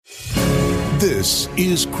This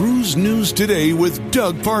is Cruise News Today with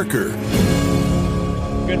Doug Parker.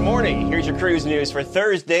 Good morning. Here's your cruise news for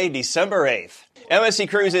Thursday, December 8th. MSC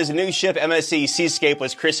Cruises' new ship, MSC Seascape,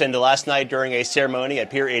 was christened last night during a ceremony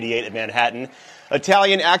at Pier 88 in Manhattan.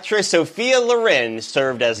 Italian actress Sophia Loren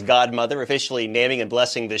served as godmother, officially naming and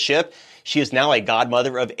blessing the ship. She is now a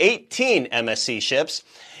godmother of 18 MSC ships.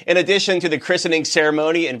 In addition to the christening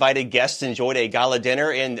ceremony, invited guests enjoyed a gala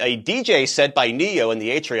dinner and a DJ set by Neo in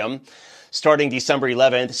the atrium. Starting December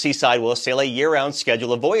 11th, Seaside will sail a year-round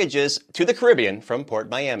schedule of voyages to the Caribbean from Port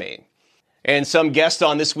Miami. And some guests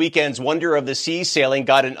on this weekend's Wonder of the Seas sailing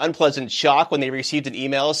got an unpleasant shock when they received an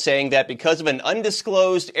email saying that because of an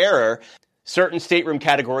undisclosed error, certain stateroom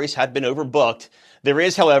categories had been overbooked. There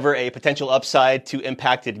is, however, a potential upside to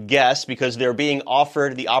impacted guests because they're being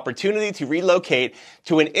offered the opportunity to relocate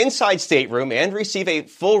to an inside stateroom and receive a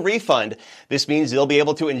full refund. This means they'll be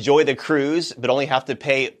able to enjoy the cruise, but only have to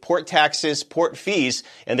pay port taxes, port fees,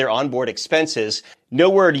 and their onboard expenses.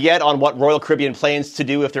 No word yet on what Royal Caribbean plans to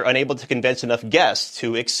do if they're unable to convince enough guests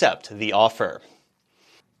to accept the offer.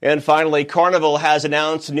 And finally, Carnival has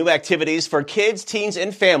announced new activities for kids, teens,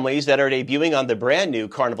 and families that are debuting on the brand new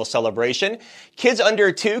Carnival celebration. Kids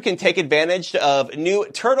under 2 can take advantage of new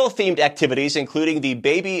turtle-themed activities, including the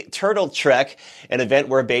Baby Turtle Trek, an event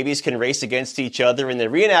where babies can race against each other in the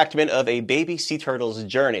reenactment of a baby sea turtle's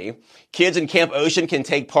journey. Kids in Camp Ocean can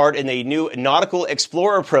take part in a new Nautical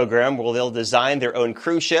Explorer program where they'll design their own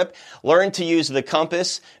cruise ship, learn to use the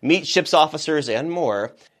compass, meet ship's officers, and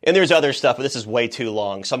more. And there's other stuff, but this is way too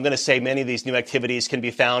long. So I'm going to say many of these new activities can be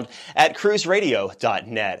found at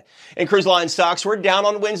cruiseradio.net. And cruise line stocks were down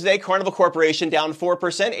on Wednesday. Carnival Corporation down 4%,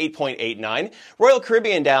 8.89. Royal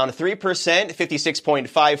Caribbean down 3%,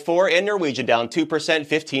 56.54. And Norwegian down 2%,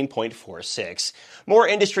 15.46. More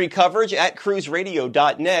industry coverage at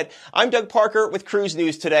cruiseradio.net. I'm Doug Parker with Cruise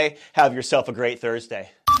News Today. Have yourself a great Thursday.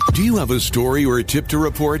 Do you have a story or a tip to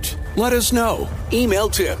report? Let us know. Email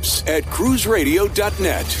tips at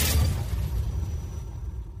cruiseradio.net.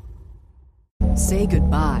 Say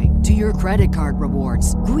goodbye to your credit card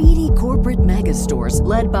rewards. Greedy corporate mega stores,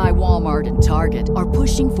 led by Walmart and Target, are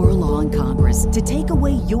pushing for a law in Congress to take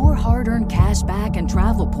away your hard-earned cash back and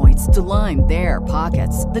travel points to line their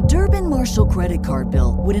pockets. The Durbin-Marshall credit card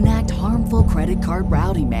bill would enact harmful credit card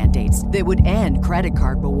routing mandates that would end credit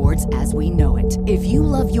card rewards as we know it. If you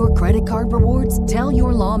love your credit card rewards, tell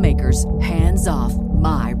your lawmakers, hands off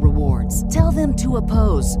my rewards. Tell them to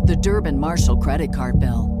oppose the Durbin-Marshall credit card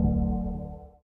bill.